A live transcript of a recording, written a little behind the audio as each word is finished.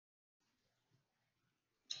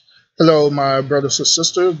Hello, my brothers and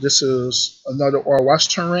sisters. This is another Or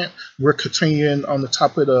Washington rant. We're continuing on the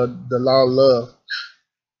topic of the law of love.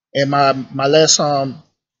 And my last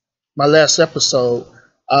episode,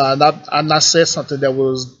 I said something that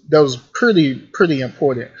was pretty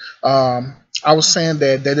important. I was saying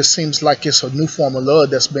that it seems like it's a new form of love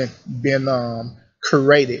that's been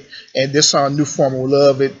created, and this new form of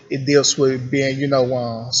love it deals with being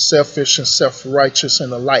selfish and self righteous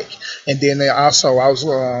and the like. And then also I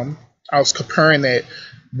was comparing that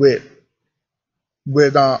with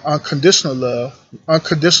unconditional love.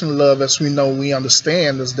 Unconditional love, as we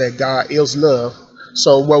understand, is that God is love.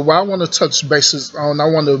 So, what I want to touch bases on, I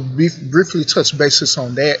want to briefly touch bases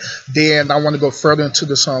on that. Then I want to go further into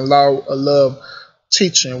this law of love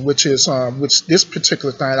teaching, which this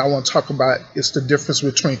particular thing I want to talk about is the difference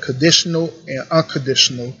between conditional and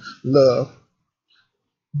unconditional love.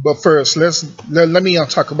 But first, let me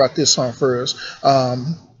talk about this one first.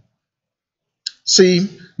 See,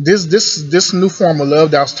 this new form of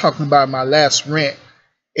love that I was talking about in my last rant,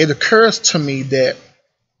 it occurs to me that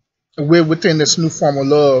we're within this new form of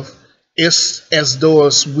love. It's as though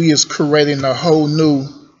we is creating a whole new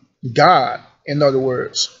God. In other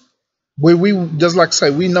words, we just like I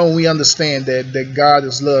say, we understand that God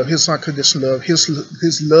is love, His unconditional love,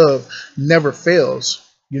 His love never fails.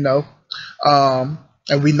 And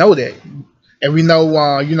we know that. And we know,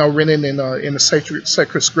 written in the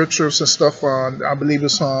sacred scriptures and stuff. I believe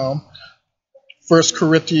it's First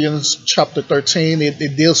Corinthians chapter 13.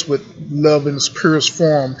 It deals with love in its purest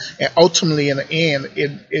form, and ultimately, in the end,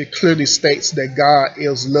 it clearly states that God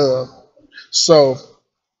is love. So,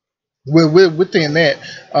 we're within that.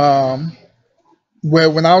 Where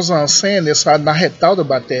when I was saying this, I had thought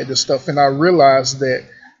about this stuff, and I realized that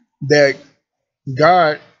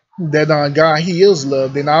God, God, He is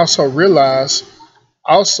love. Then I also realized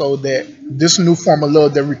also that this new form of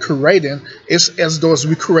love that we're creating is as though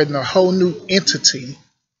we're creating a whole new entity,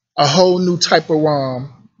 a whole new type of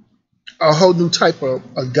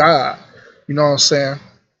a God. You know what I'm saying?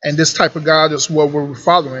 And this type of God is what we're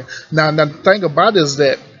following. Now the thing about it is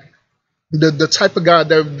that the type of God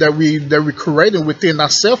that we creating within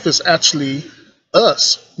ourselves is actually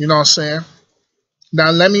us. You know what I'm saying? Now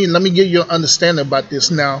let me give you an understanding about this.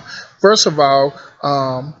 Now, first of all,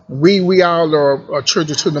 we all are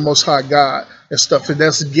children to the Most High God and stuff, and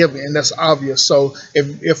that's given and that's obvious. So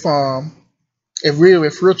if we're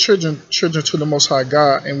children to the Most High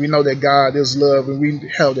God, and we know that God is love, and we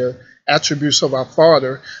have the attributes of our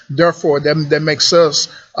Father, therefore that makes us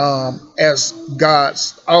as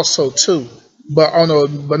gods also too, but on a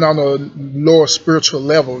lower spiritual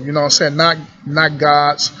level. You know what I'm saying? Not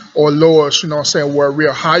gods or lords. You know what I'm saying?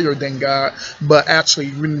 We're higher than God, but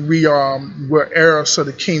actually we're heirs of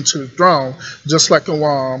the King to the throne, just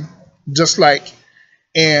like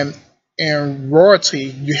in royalty,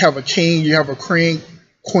 you have a king, you have a queen,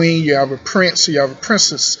 you have a prince, you have a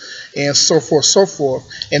princess, and so forth, so forth.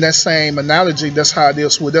 In that same analogy, that's how it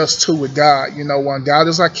is with us too, with God. When God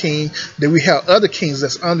is our king, then we have other kings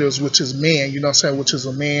that's under us, which is man. You know what I'm saying? Which is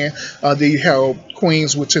a man. Then you have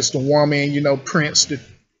queens, which is the woman. Prince,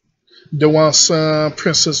 the one son,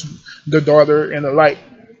 princess, the daughter, and the like.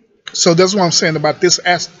 So that's what I'm saying about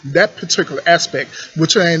that particular aspect,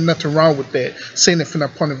 which there ain't nothing wrong with that, seeing it from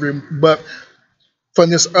that point of view. But from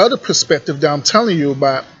this other perspective that I'm telling you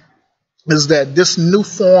about, is that this new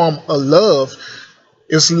form of love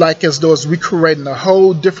is like as though we creating a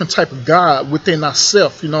whole different type of God within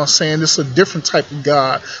ourselves. You know what I'm saying? It's a different type of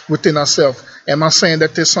God within ourselves. Am I saying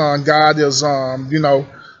that this God is the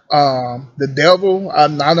devil? I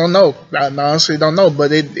don't know. I honestly don't know,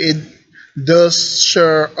 but it does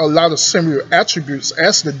share a lot of similar attributes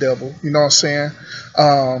as the devil. You know what I'm saying?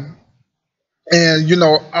 And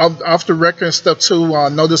off the record and stuff too.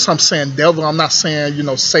 Notice I'm saying devil. I'm not saying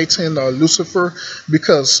Satan or Lucifer,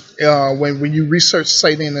 because when you research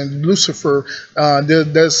Satan and Lucifer,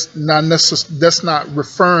 that's not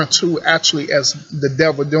referring to actually as the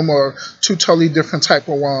devil. Them are two totally different type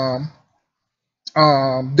of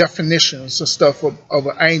definitions and stuff of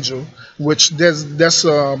an angel, which that's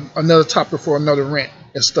another topic for another rant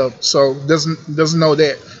and stuff. So doesn't know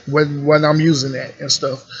that when I'm using that and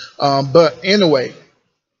stuff. But anyway,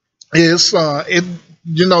 it's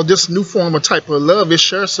this new form of type of love. It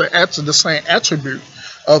shares the same attribute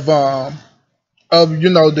of the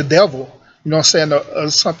devil. You know what I'm saying?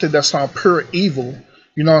 Something that's on pure evil.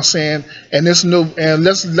 You know what I'm saying? And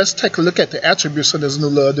let's take a look at the attributes of this new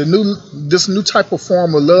love. This new type of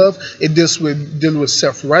form of love, it deals with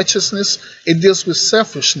self-righteousness. It deals with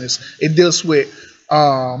selfishness. It deals with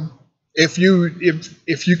if you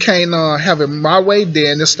can't have it my way,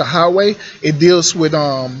 then it's the highway. It deals with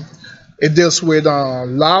It deals with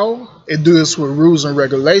law. It deals with rules and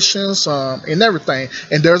regulations and everything.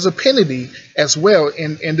 And there's a penalty as well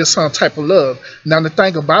in this type of love. Now the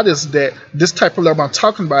thing about it is that this type of love I'm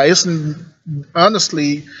talking about,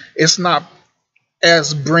 honestly, it's not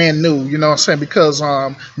as brand new, you know what I'm saying? Because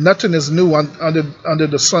nothing is new under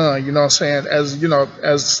the sun, you know what I'm saying? As you know,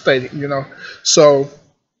 as stated, you know. So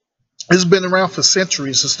it's been around for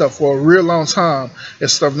centuries and stuff, for a real long time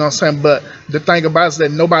and stuff, you know what I'm saying? But the thing about it is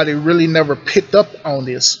that nobody really never picked up on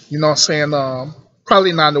this, you know what I'm saying?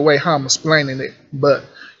 Probably not the way how I'm explaining it, but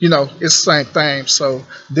you know, it's the same thing. So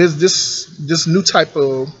this new type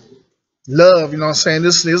of love, you know what I'm saying?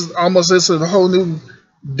 This is almost, this is a whole new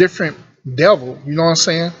different devil, you know what I'm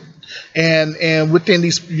saying? And within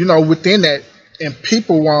these, you know, within that, and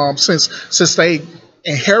people since they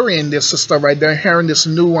inheriting this and stuff, right, they're inheriting this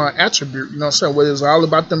new attribute, you know what I'm saying, where it's all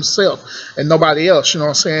about themselves and nobody else, you know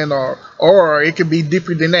what I'm saying? Or it could be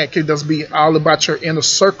deeper than that. It could just be all about your inner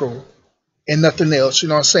circle and nothing else, you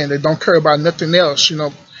know what I'm saying? They don't care about nothing else, you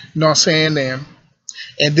know what I'm saying?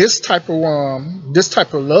 And this type of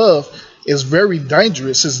love is very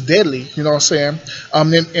dangerous. It's deadly, you know what I'm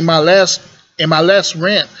saying? In my last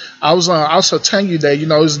rant, I was also telling you that, you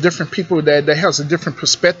know, there's different people that has a different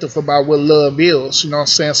perspective about what love is, you know what I'm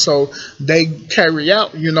saying? So they carry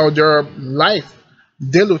out, you know, their life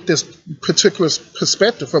dealing with this particular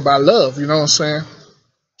perspective about love, you know what I'm saying?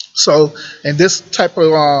 So, and this type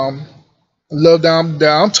of love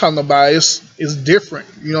that I'm talking about is different,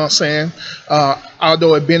 you know what I'm saying?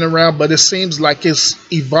 Although it's been around, but it seems like it's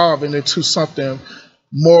evolving into something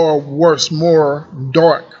more worse, more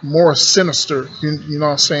dark, more sinister, you know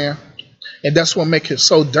what I'm saying? And that's what makes it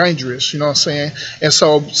so dangerous, you know what I'm saying? And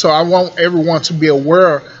so I want everyone to be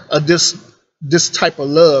aware of this type of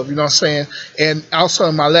love, you know what I'm saying? And also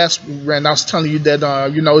in my last rant, I was telling you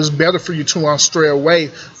that you know, it's better for you to stray away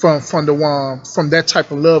from that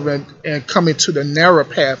type of love and come into the narrow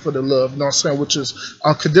path of the love, you know what I'm saying, which is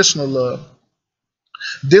unconditional love.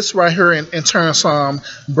 This right here in terms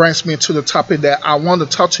brings me to the topic that I want to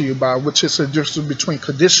talk to you about, which is the difference between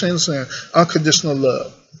conditions and unconditional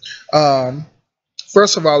love.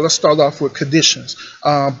 First of all, let's start off with conditions.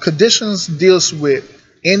 Conditions deals with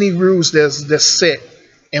any rules that's set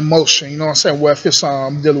in motion, you know what I'm saying? Whether if it's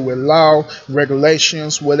dealing with law,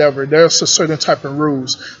 regulations, whatever, there's a certain type of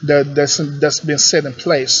rules that's been set in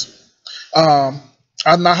place.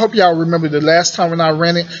 And I hope y'all remember the last time when I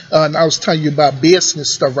ran it, and I was telling you about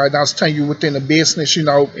business stuff, right? And I was telling you within the business, you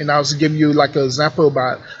know, and I was giving you like an example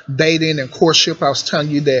about dating and courtship. I was telling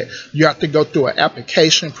you that you have to go through an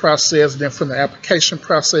application process. Then from the application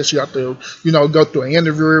process, you have to, you know, go through an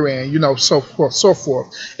interview and, you know, so forth, so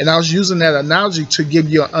forth. And I was using that analogy to give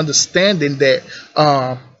you an understanding that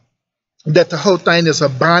that the whole thing is a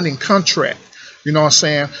binding contract. You know what I'm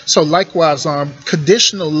saying? So likewise,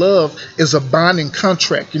 conditional love is a binding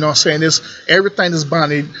contract. You know what I'm saying? Everything is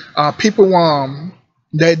binding. People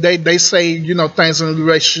they say, you know, things in a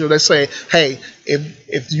relationship. They say, hey,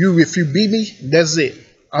 if you beat me, that's it.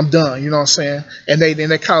 I'm done. You know what I'm saying? And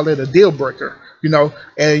they call it a deal breaker. You know,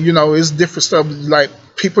 and you know, it's different stuff. Like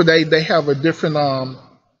people they have a different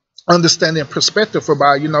understanding and perspective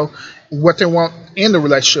about, you know, what they want in the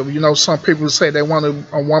relationship. You know, some people say they want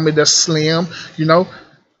a woman that's slim, you know.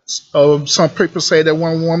 Some people say they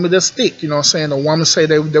want a woman that's thick, you know what I'm saying? A woman say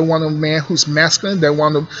they want a man who's masculine, they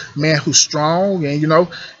want a man who's strong, and you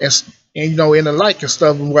know, and you know, in the like and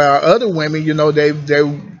stuff. While other women, you know, they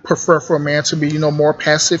prefer for a man to be, you know, more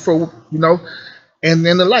passive, or you know, and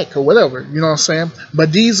the like or whatever, you know what I'm saying?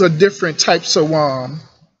 But these are different types of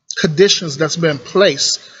conditions that's been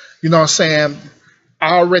placed, you know what I'm saying,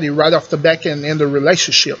 already right off the back end in the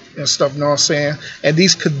relationship and stuff, you know what I'm saying? And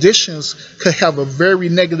these conditions could have a very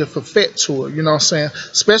negative effect to it, you know what I'm saying?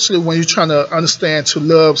 Especially when you're trying to understand to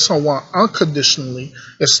love someone unconditionally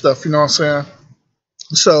and stuff, you know what I'm saying?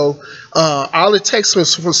 So all it takes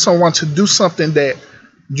is for someone to do something that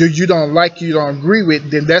you don't like, you don't agree with,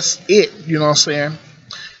 then that's it, you know what I'm saying?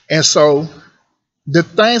 And so the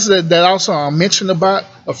things that also I mentioned about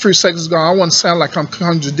a few seconds ago, I want to sound like I'm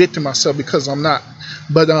contradicting myself because I'm not.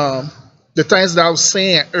 But the things that I was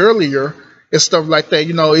saying earlier and stuff like that,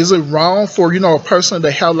 you know, is it wrong for, you know, a person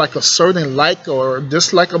to have like a certain like or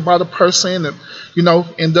dislike about a person, and, you know,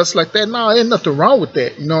 and just like that? No, ain't nothing wrong with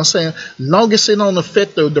that. You know what I'm saying? Long as it don't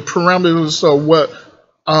affect the parameters of what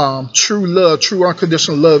true love, true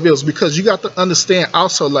unconditional love is, because you got to understand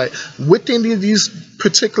also, like within these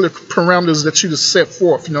particular parameters that you just set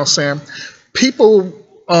forth, you know what I'm saying, people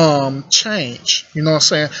change. You know what I'm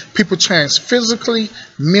saying? People change physically,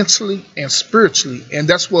 mentally, and spiritually, and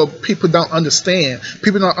that's what people don't understand.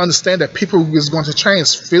 People don't understand that people is going to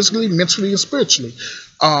change physically, mentally, and spiritually.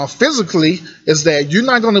 Physically is that you're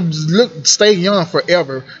not going to stay young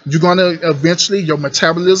forever. You're going to eventually, your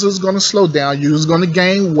metabolism is going to slow down. You're going to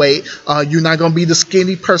gain weight. You're not going to be the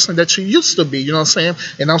skinny person that you used to be. You know what I'm saying?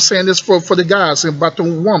 And I'm saying this for the guys and about the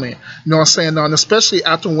woman. You know what I'm saying? And especially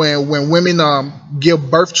after when women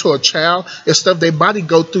give birth to a child and stuff, their body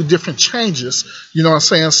go through different changes. You know what I'm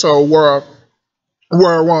saying? So where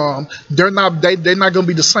they're not gonna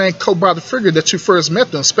be the same cold-blooded figure that you first met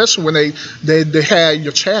them, especially when they had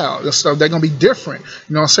your child and stuff. They're gonna be different.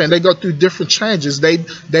 You know what I'm saying? They go through different changes.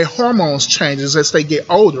 Their hormones changes as they get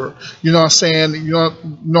older. You know what I'm saying? You know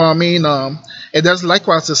what I mean? And that's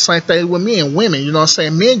likewise the same thing with men and women. You know what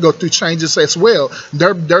I'm saying? Men go through changes as well.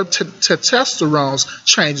 Their testosterone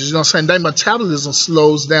changes. You know what I'm saying? Their metabolism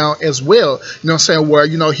slows down as well. You know what I'm saying? Where,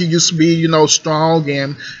 you know, he used to be, you know, strong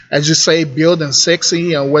and, as you say, build and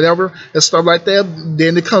sexy and whatever and stuff like that.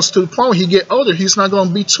 Then it comes to the point when he get older, he's not going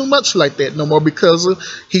to be too much like that no more because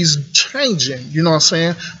he's changing. You know what I'm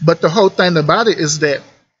saying? But the whole thing about it is that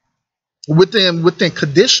within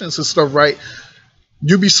conditions and stuff, right?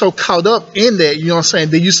 You be so caught up in that, you know what I'm saying?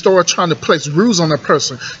 Then you start trying to place rules on a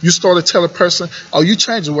person. You start to tell a person, oh, you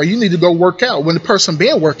changing, well, you need to go work out. When the person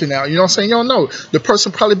been working out, you know what I'm saying? You don't know. The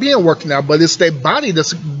person probably been working out, but it's their body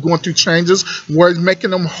that's going through changes where it's making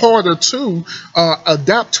them harder to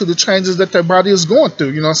adapt to the changes that their body is going through,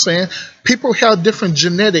 you know what I'm saying? People have different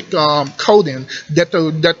genetic coding that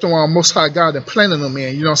the Most High God implanted them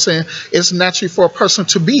in. You know what I'm saying? It's natural for a person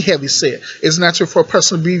to be heavy set. It's natural for a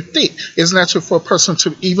person to be thick. It's natural for a person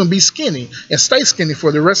to even be skinny and stay skinny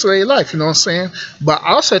for the rest of their life. You know what I'm saying? But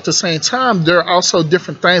also at the same time, there are also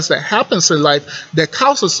different things that happens in life that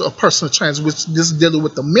causes a person to change, which is dealing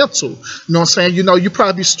with the mental. You know what I'm saying? You know, you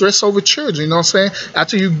probably stressed over children. You know what I'm saying?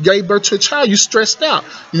 After you gave birth to a child, you stressed out.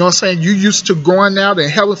 You know what I'm saying? You used to going out and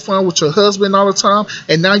having fun with your husband all the time,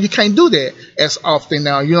 and now you can't do that as often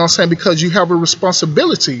now, you know what I'm saying, because you have a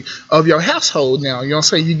responsibility of your household now, you know what I'm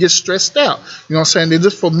saying. You get stressed out, you know what I'm saying. It's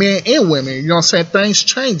just for men and women, you know what I'm saying. Things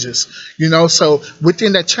changes, you know, so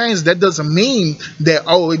within that change, that doesn't mean that,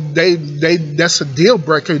 oh, that's a deal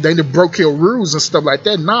breaker, they broke your rules and stuff like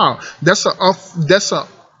that. No, that's a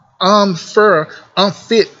unfair,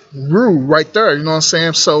 unfit rule right there, you know what I'm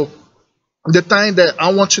saying. So the thing that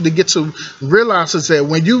I want you to get to realize is that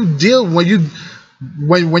when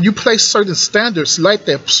you place certain standards like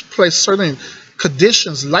that, place certain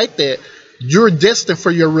conditions like that, you're destined for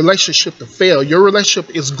your relationship to fail. Your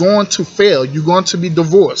relationship is going to fail. You're going to be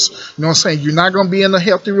divorced. You know what I'm saying? You're not going to be in a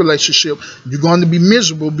healthy relationship. You're going to be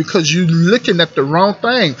miserable because you're looking at the wrong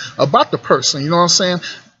thing about the person. You know what I'm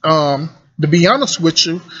saying? To be honest with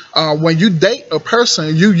you, when you date a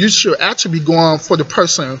person, you should actually be going for the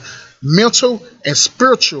person mental and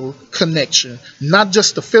spiritual connection, not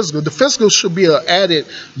just the physical. The physical should be an added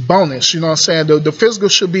bonus, you know what I'm saying? The physical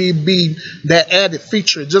should be that added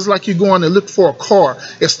feature, just like you're going to look for a car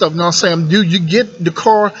and stuff, you know what I'm saying? You get the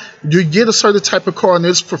car, you get a certain type of car, and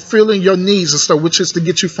it's fulfilling your needs and stuff, which is to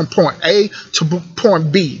get you from point A to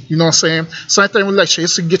point B, you know what I'm saying? Same thing with lecture,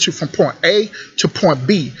 it's to get you from point A to point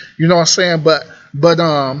B, you know what I'm saying? But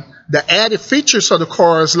the added features of the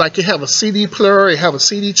car is like you have a CD player, you have a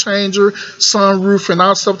CD changer, sunroof, and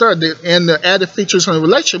all stuff there. And the added features in the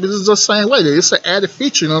relationship is the same way. It's an added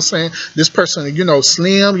feature, you know what I'm saying? This person, you know,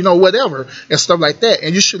 slim, you know, whatever, and stuff like that.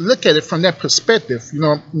 And you should look at it from that perspective, you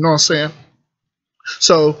know what I'm saying?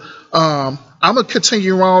 So, I'm going to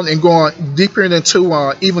continue on and going deeper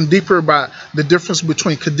into, even deeper about the difference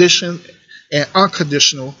between conditional and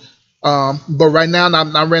unconditional. But right now,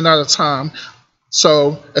 I ran out of time.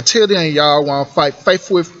 So until then, y'all, want to fight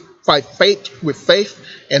faith with faith,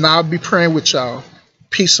 and I'll be praying with y'all.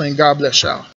 Peace and God bless y'all.